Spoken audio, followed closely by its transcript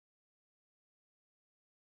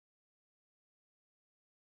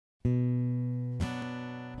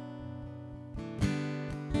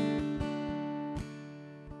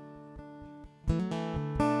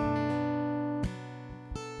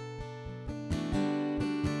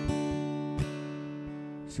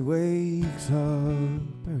She wakes up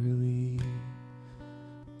early,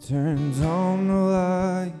 turns on the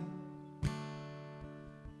light.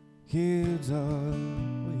 Kids are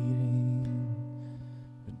waiting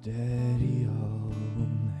for Daddy all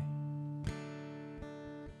night.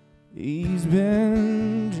 He's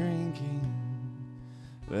been drinking,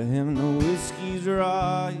 for him the whiskey's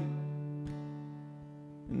right,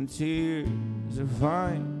 and tears are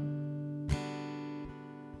fine.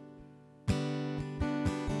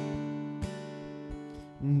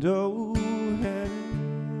 And oh, happiness,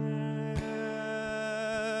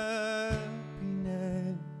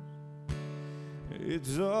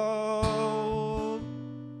 it's all.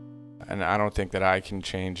 And I don't think that I can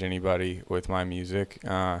change anybody with my music,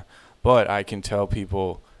 but I can tell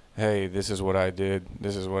people, hey, this is what I did,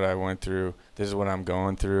 this is what I went through, this is what I'm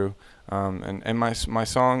going through. And my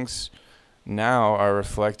songs now are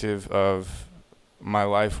reflective of my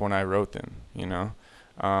life when I wrote them, you know.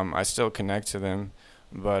 I still connect to them,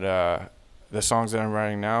 but the songs that I'm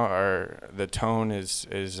writing now the tone is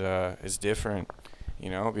different, you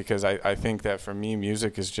know, because I think that for me,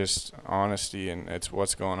 music is just honesty, and it's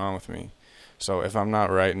what's going on with me. So if I'm not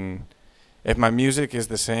writing, if my music is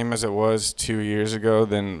the same as it was 2 years ago,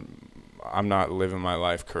 then I'm not living my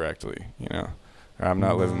life correctly, you know, or I'm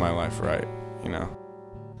not living my life right, you know.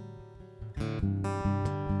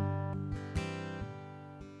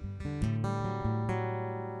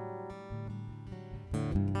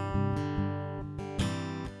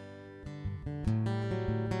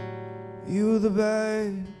 You were the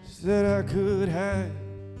best that I could have.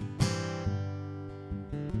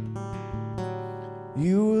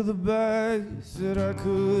 You were the best that I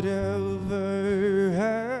could ever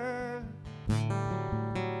have.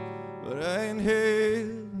 But I inhale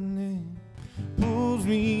and it pulls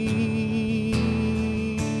me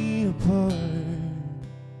apart.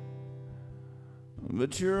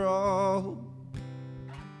 But you're all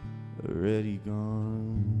already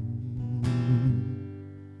gone.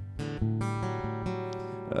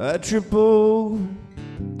 I triple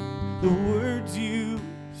the words you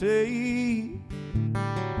say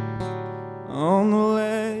on the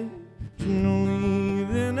left, and only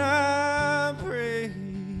then I pray.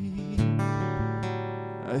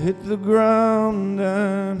 I hit the ground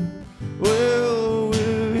and well,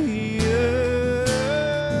 we're here.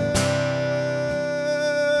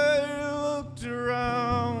 Looked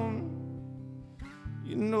around,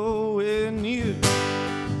 you're nowhere near,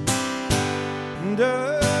 and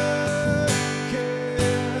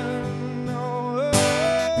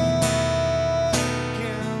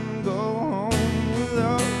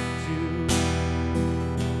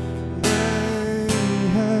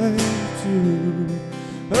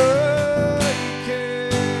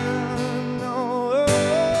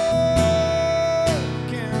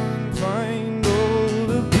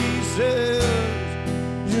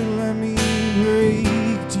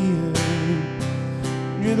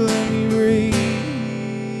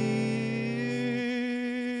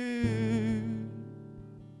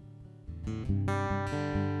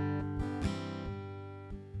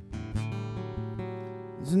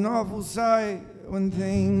it's an awful sight when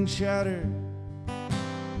things shatter,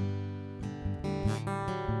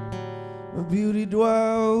 but beauty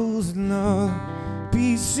dwells in the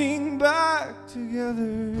piecing back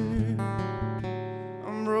together.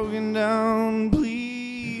 I'm broken down,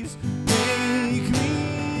 please make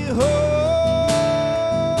me whole.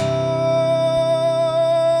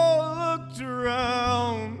 Looked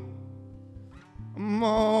around, I'm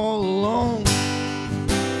all alone,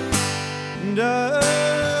 and I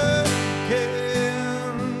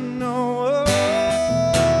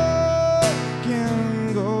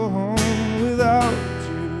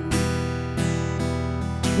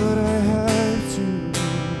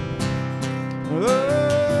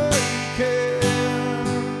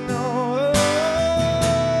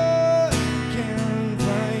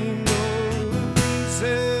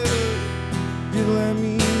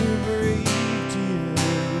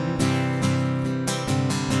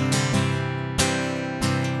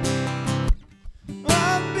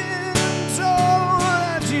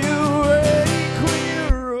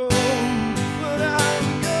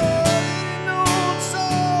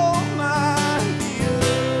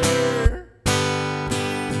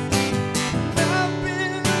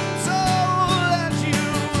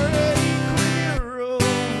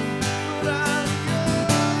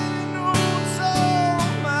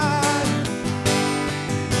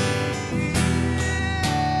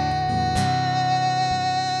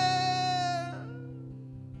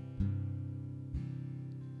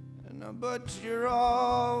but you're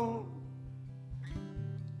all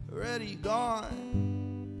already gone.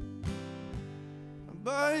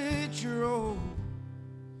 but you're old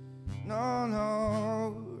and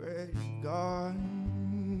already gone.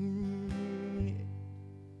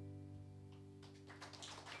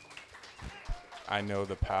 I know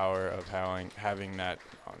the power of having that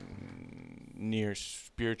near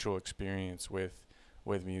spiritual experience with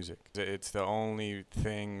music. It's the only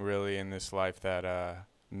thing really in this life that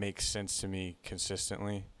makes sense to me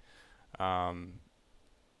consistently.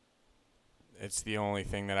 It's the only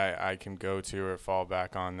thing that I can go to or fall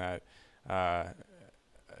back on that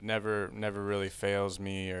never really fails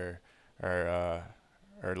me or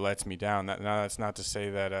lets me down. Now that's not to say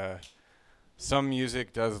that some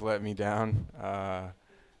music does let me down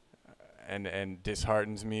and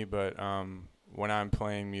disheartens me, but when I'm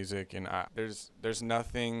playing music and there's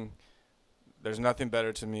nothing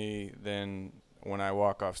better to me than when I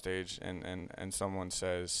walk off stage and someone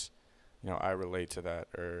says, you know, I relate to that,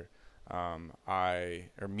 or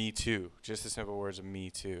or me too, just the simple words of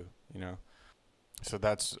me too, you know. So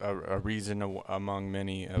that's a reason among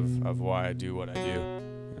many of why I do what I do, you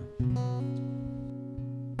know.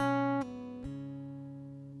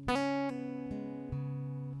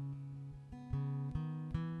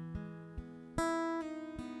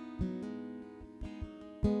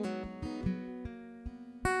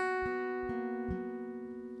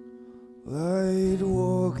 I'd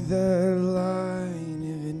walk that line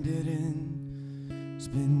if it didn't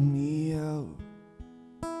spin me out,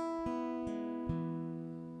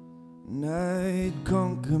 and I'd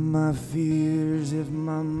conquer my fears if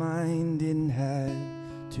my mind didn't have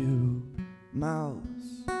two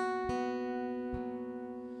mouths,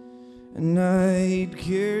 and I'd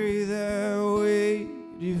carry that weight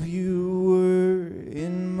if you were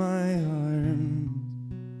in my arms.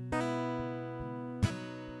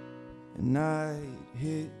 And I'd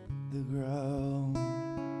hit the ground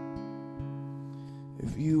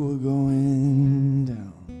if you were going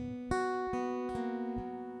down.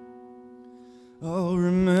 I'll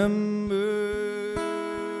remember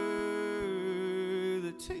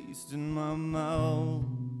the taste in my mouth.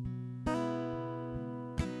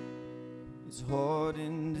 It's hot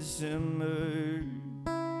in December.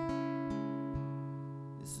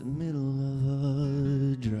 It's the middle of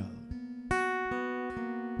a drought.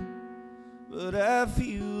 But I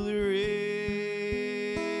feel the rain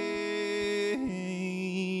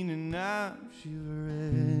and I'm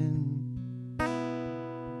shivering.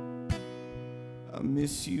 I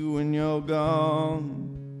miss you when you're gone,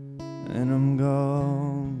 and I'm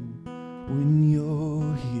gone when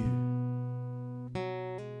you're here.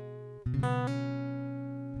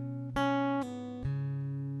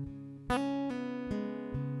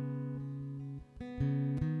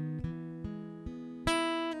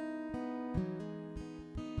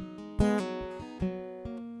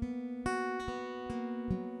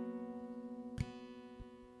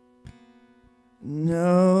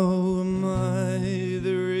 Now am I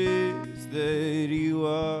the risk that you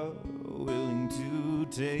are willing to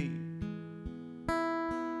take?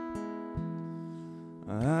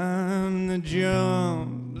 I'm the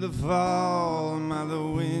jump, the fall, am I the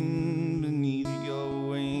wind beneath your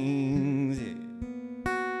wings? Yeah.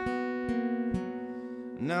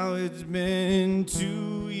 Now it's been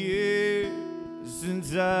 2 years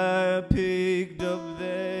since I picked up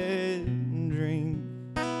that drink,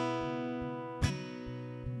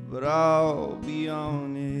 but I'll be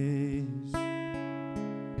honest,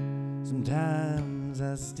 sometimes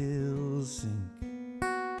I still sink.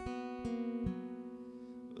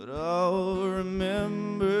 But I'll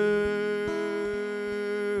remember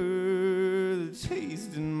the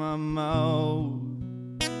taste in my mouth.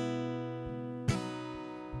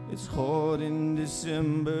 It's hot in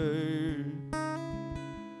December.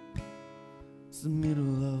 It's the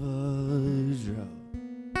middle of a drought.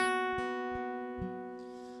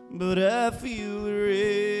 But I feel the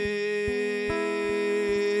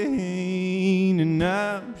rain and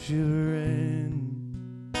I'm shivering.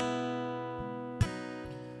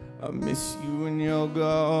 I miss you when you're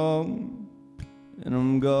gone, and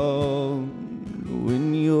I'm gone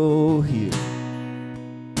when you're here.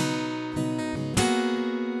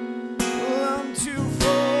 Well, I'm too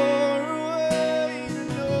far away to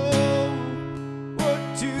know what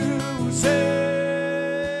to say.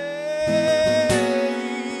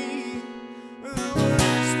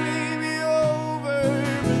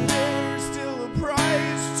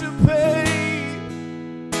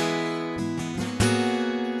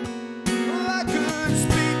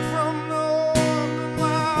 Speak from the heart,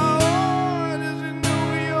 my heart doesn't know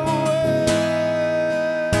your way.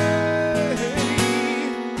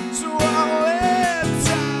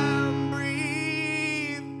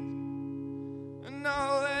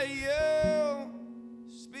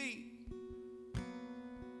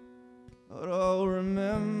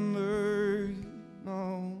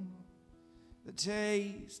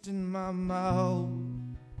 taste in my mouth.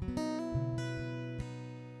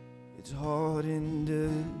 It's hot in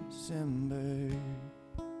December.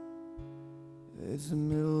 It's the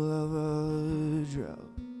middle of a drought,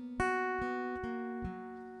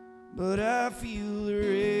 but I feel the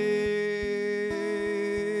rain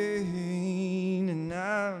and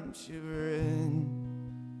I'm shivering.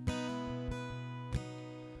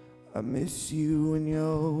 I miss you when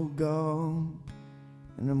you're gone,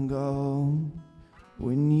 and I'm gone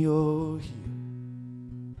when you're here.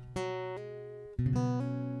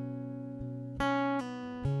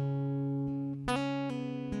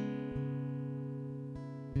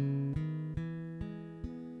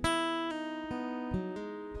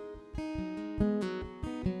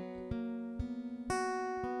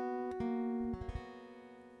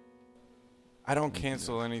 I don't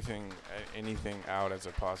cancel anything out as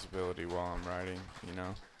a possibility while I'm writing, you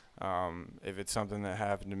know. If it's something that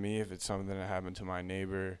happened to me, if it's something that happened to my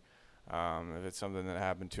neighbor, if it's something that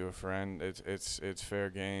happened to a friend, it's fair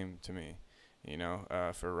game to me, you know,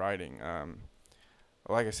 for writing.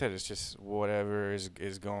 Like I said, it's just whatever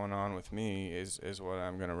is going on with me is what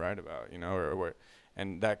I'm gonna write about, you know, or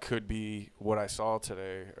and that could be what I saw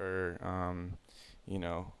today, or you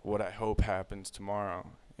know, what I hope happens tomorrow,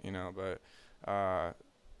 you know, but. I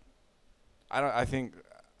think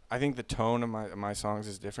the tone of my songs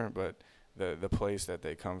is different, but the place that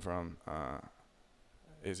they come from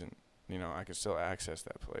isn't. You know, I can still access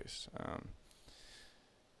that place,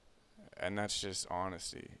 and that's just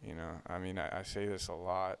honesty. You know, I mean, I say this a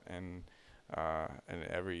lot, and in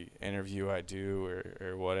every interview I do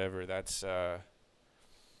or whatever. That's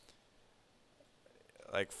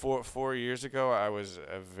like 4 years ago, I was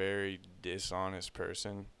a very dishonest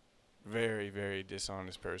person. Very, very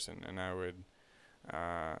dishonest person, and I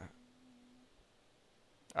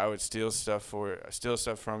would steal stuff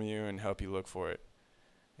from you and help you look for it,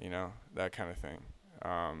 you know, that kind of thing.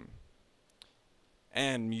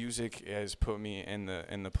 And music has put me in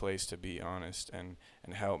the place to be honest and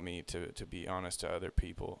help me to be honest to other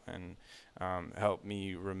people, and help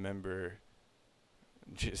me remember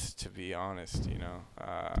just to be honest, you know.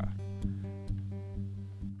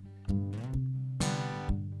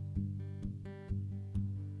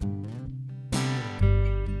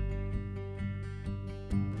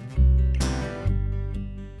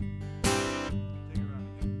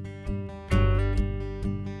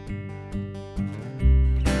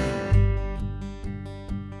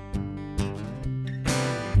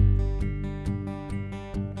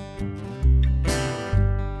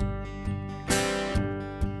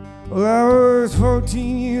 Well, I was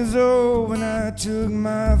 14 years old when I took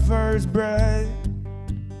my first breath.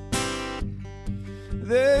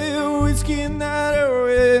 The whiskey and that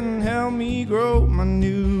heroin helped me grow my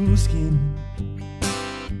new skin.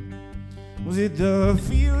 Was it the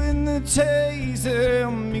feeling, the taste that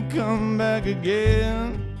helped me come back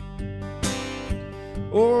again?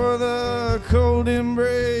 Or the cold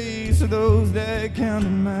embrace of those that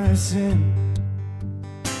counted my sin?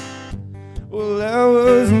 Well, I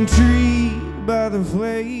was intrigued by the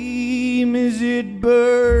flame as it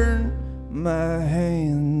burned my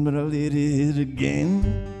hand, but I lit it again.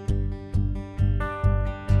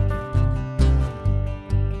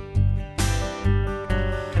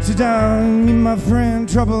 Sit down, meet my friend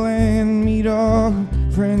Trouble and meet our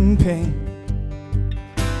friend Pain.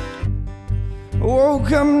 I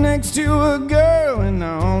woke up next to a girl and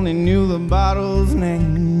I only knew the bottle's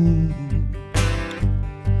name.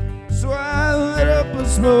 So I lit up a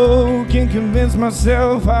smoke and convinced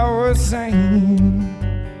myself I was sane.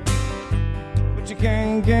 But you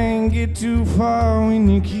can't get too far when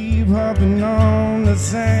you keep hopping on the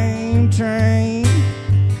same train.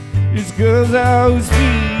 Just 'cause I was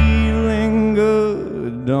feeling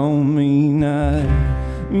good don't mean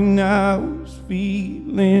I was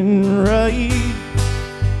feeling right.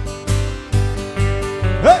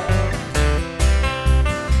 Hey!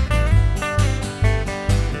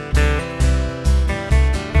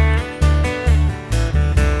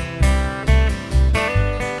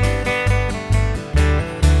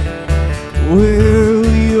 Well,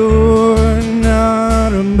 you're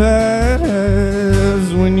not a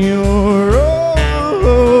badass when you're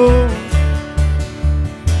old.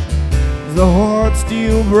 The heart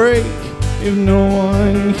still break if no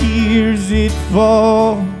one hears it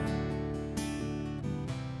fall.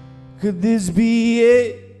 Could this be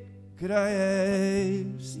it? Could I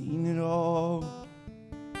have seen it all?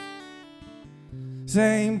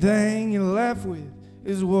 Same thing you're left with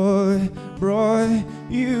is what brought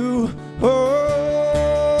you home.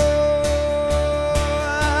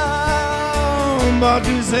 I'm about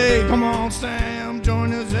to say, come on, Sam,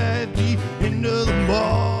 join us at the end of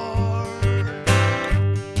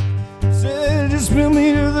fill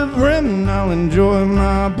me to the brim and I'll enjoy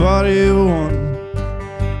my body one.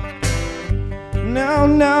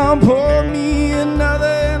 Now pour me another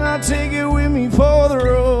and I'll take it with me for the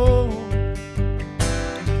road.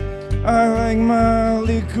 I like my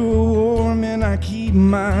liquor warm and I keep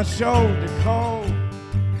my shoulder cold.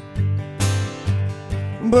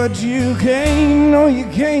 But you can't, no you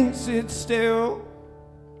can't sit still.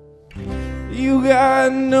 You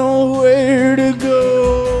got nowhere to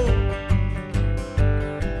go.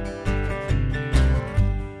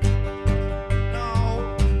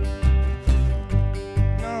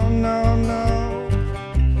 No.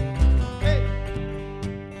 Hey.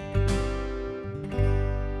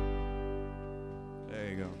 There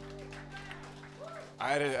you go. I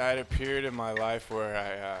had a period in my life where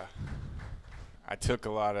I took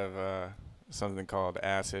a lot of something called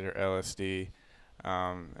acid or LSD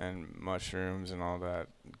and mushrooms and all that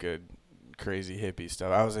good crazy hippie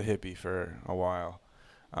stuff. I was a hippie for a while.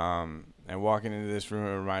 And walking into this room,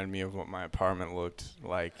 it reminded me of what my apartment looked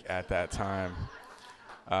like at that time.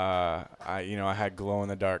 I had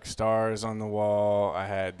glow-in-the-dark stars on the wall. I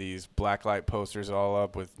had these blacklight posters all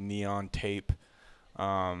up with neon tape.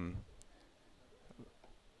 But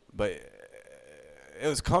it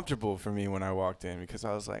was comfortable for me when I walked in because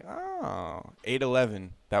I was like, oh,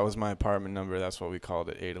 811. That was my apartment number. That's what we called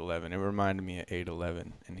it, 811. It reminded me of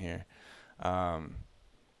 811 in here. But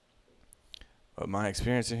my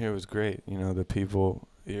experience in here was great. You know, the people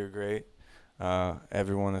here are great.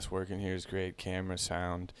 Everyone that's working here is great. Camera,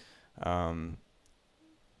 sound. And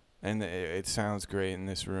it sounds great in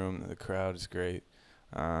this room. The crowd is great.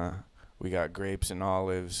 We got grapes and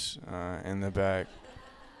olives in the back.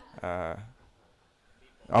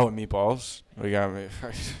 Meatballs. We got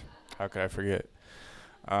how could I forget?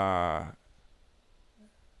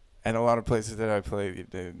 And a lot of places that I play,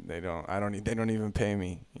 they don't even pay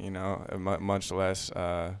me, you know, much less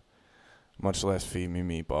feed me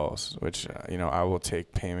meatballs, which I will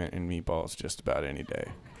take payment in meatballs just about any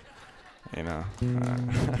day, you know.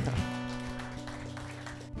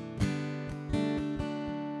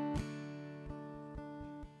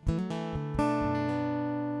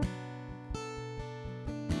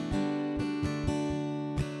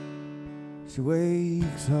 She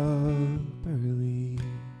wakes up early,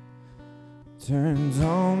 turns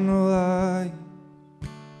on the light.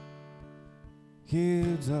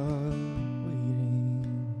 Kids are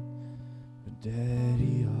waiting for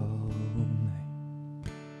Daddy all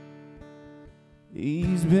night.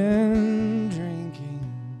 He's been drinking,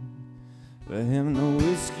 for him the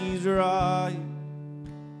whiskey's right,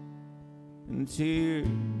 and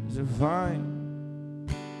tears are fine.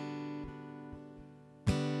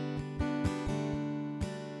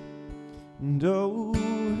 And oh,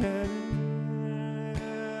 happiness,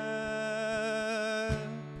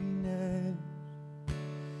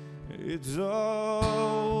 it's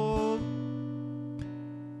all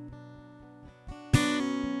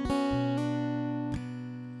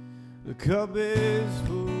the cup is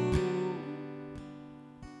full,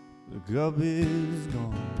 the cup is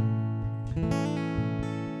gone,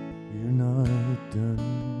 you're not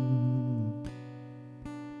done.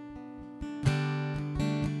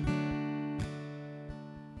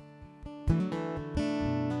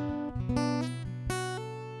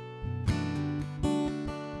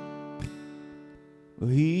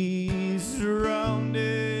 He's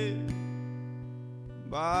surrounded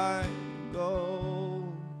by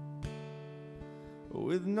gold,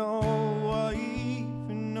 with no wife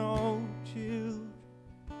and no children.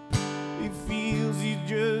 He feels he's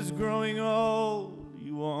just growing old.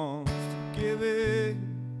 He wants to give it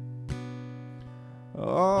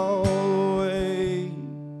all away.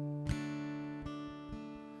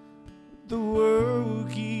 The world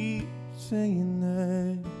keeps saying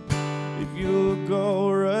that if you look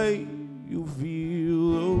alright, you'll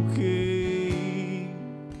feel okay.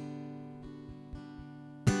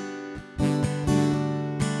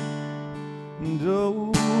 And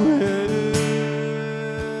oh,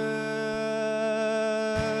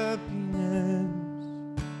 happiness,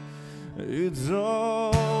 it's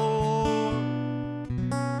all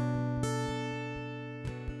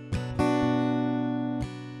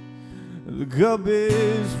the cup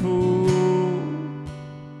is full,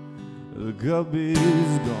 the cup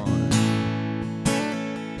is gone,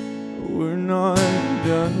 we're not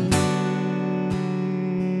done.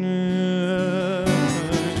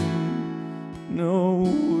 No,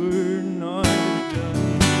 we're not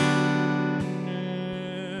done.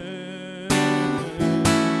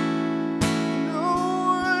 No,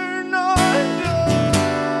 we're not done.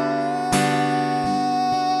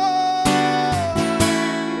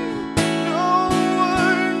 No,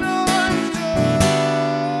 we're not done.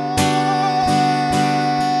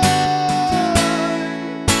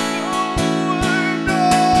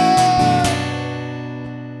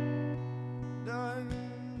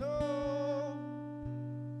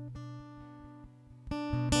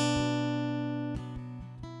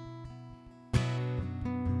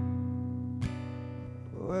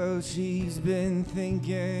 Well, she's been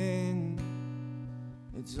thinking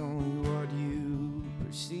it's only what you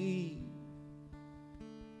perceive.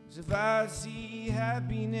 'Cause if I see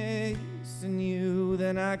happiness in you,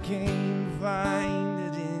 then I can find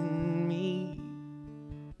it in me.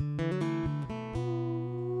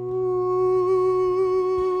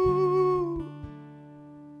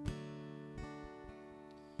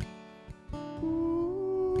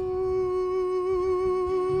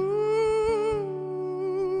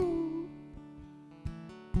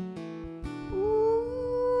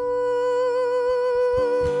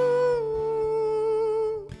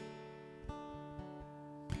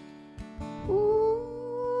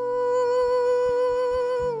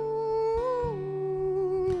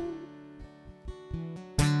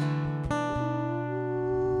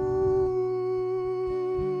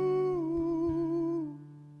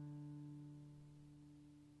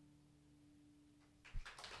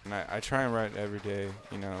 And I try and write every day,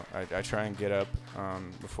 you know. I try and get up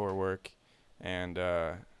before work and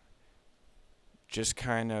just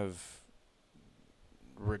kind of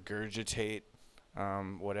regurgitate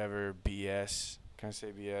whatever BS. Can I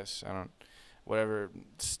say BS? I don't. Whatever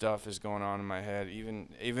stuff is going on in my head, even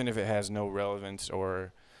if it has no relevance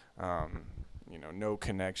or you know, no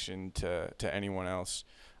connection to anyone else,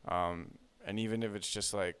 and even if it's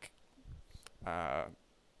just like I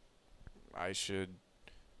should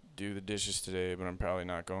do the dishes today, but I'm probably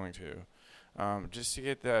not going to. Just to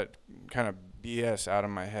get that kind of BS out of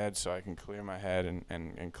my head so I can clear my head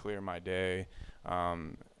and clear my day. I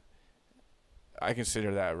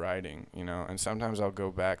consider that writing, you know, and sometimes I'll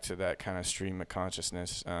go back to that kind of stream of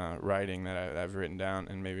consciousness writing that I've written down,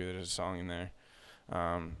 and maybe there's a song in there.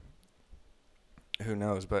 Who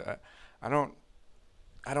knows? But I don't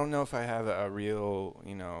know if I have a real,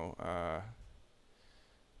 you know,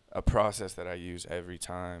 a process that I use every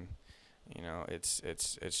time. You know, it's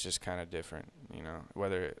just kind of different, you know,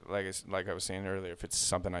 whether like I was saying earlier, if it's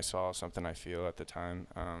something I saw, something I feel at the time,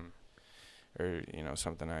 or, you know,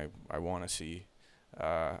 something I want to see,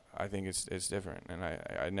 I think it's different. And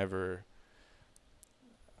I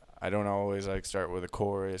don't always like start with a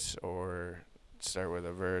chorus or start with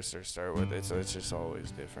a verse or start with it, so it's just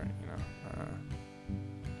always different, you know.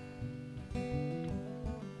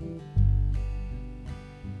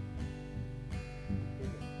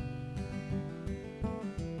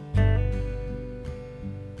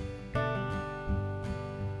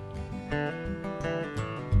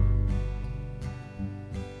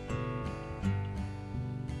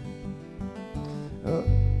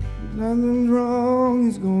 Nothing wrong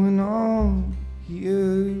is going on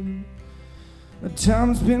here. A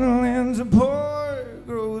time spent on lands apart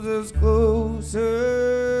grows us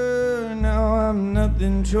closer. Now I'm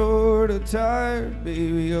nothing short of tired,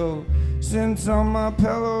 baby. Oh, since on my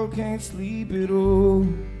pillow, can't sleep at all.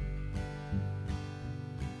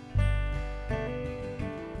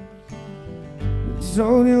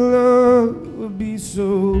 So your love would be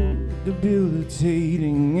so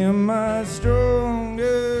debilitating. Am I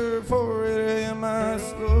stronger for it? Am I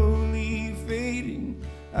slowly fading?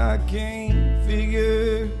 I can't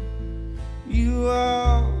figure you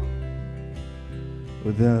out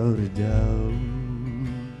without a doubt.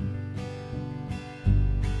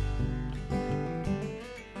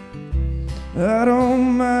 I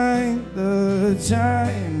don't mind the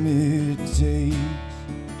time it takes.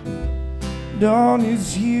 Dawn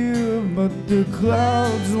is here, but the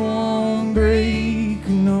clouds won't break,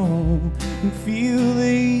 no. And feel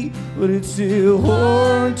late, but it's still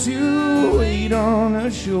hard to wait on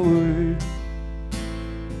a shore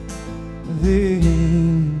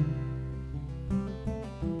thing.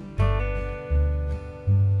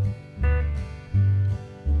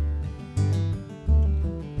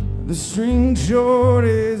 The string short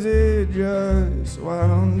as it just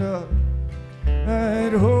wound up.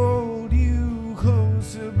 I'd hold you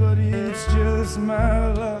closer, but it's just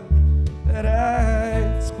my luck that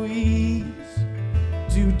I'd squeeze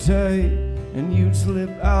too tight and you'd slip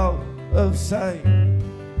out of sight.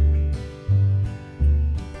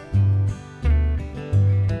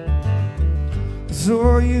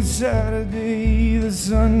 Saw you Saturday, the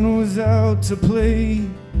sun was out to play.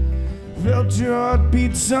 Felt your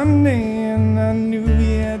heartbeat Sunday, and I knew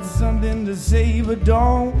you had something to say, but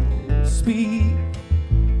don't speak.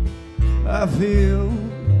 I feel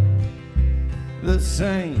the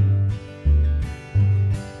same.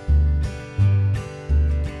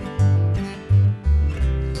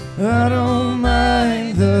 I don't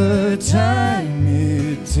mind the time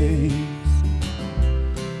it takes.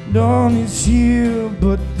 Dawn is here,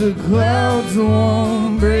 but the clouds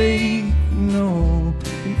won't break, no.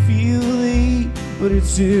 Can feel late, but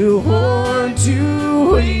it's still hard hard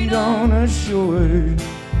to wait on a shore.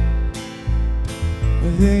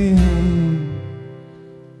 Then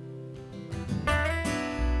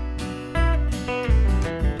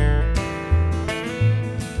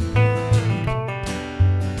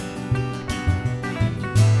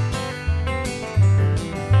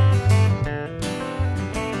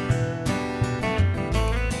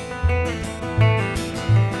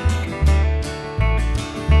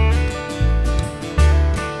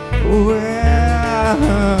well,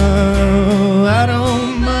 I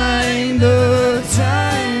don't mind the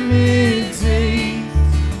time it takes.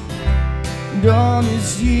 Dawn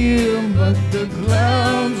is here, but the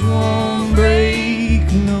clouds won't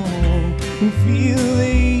break. No, I feel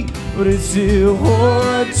late, but it's still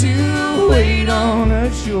hard to wait on a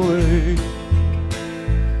shore.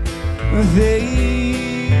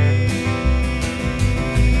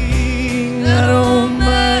 I don't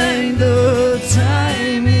mind the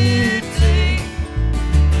time it takes.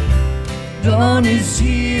 Dawn is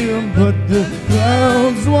here, but the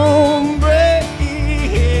clouds won't break.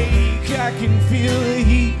 I can feel the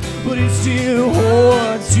heat, but it's still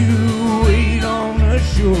hard to wait on the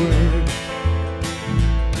shore.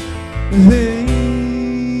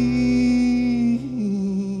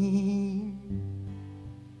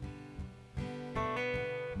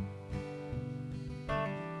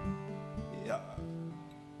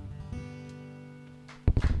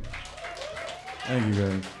 Thank you,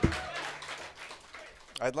 guys.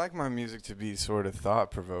 I'd like my music to be sort of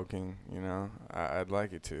thought-provoking, you know? I'd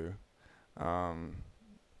like it to.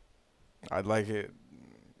 I'd like it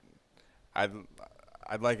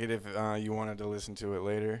if you wanted to listen to it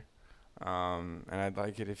later. And I'd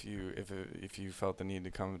like it if you felt the need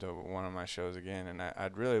to come to one of my shows again. And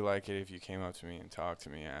I'd really like it if you came up to me and talked to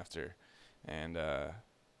me after. And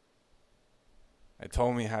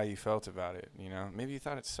told me how you felt about it, you know? Maybe you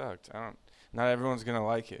thought it sucked. Not everyone's gonna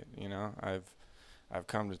like it, you know. I've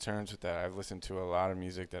come to terms with that. I've listened to a lot of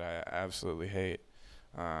music that I absolutely hate.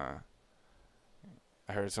 I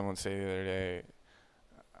heard someone say the other day,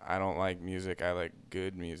 I don't like music, I like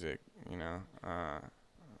good music, you know.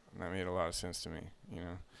 That made a lot of sense to me, you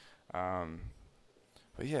know.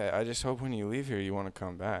 But yeah, I just hope when you leave here you want to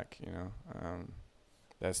come back, you know.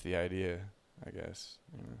 That's the idea, I guess,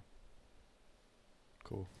 you know.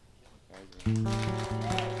 Cool. Thank you.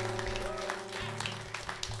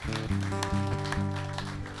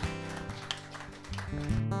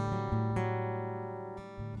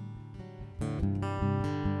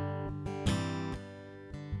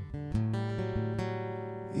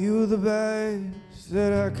 You were the best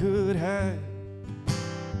that I could have.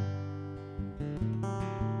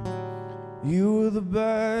 You were the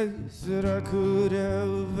best that I could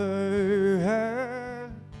ever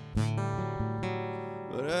have.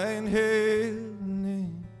 But I inhale and it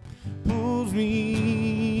pulls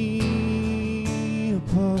me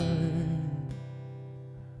apart.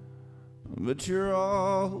 But you're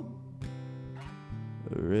already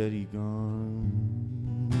gone.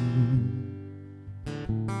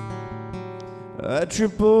 I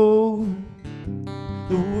trip over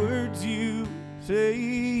the words you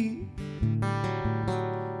say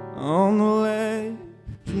on the ledge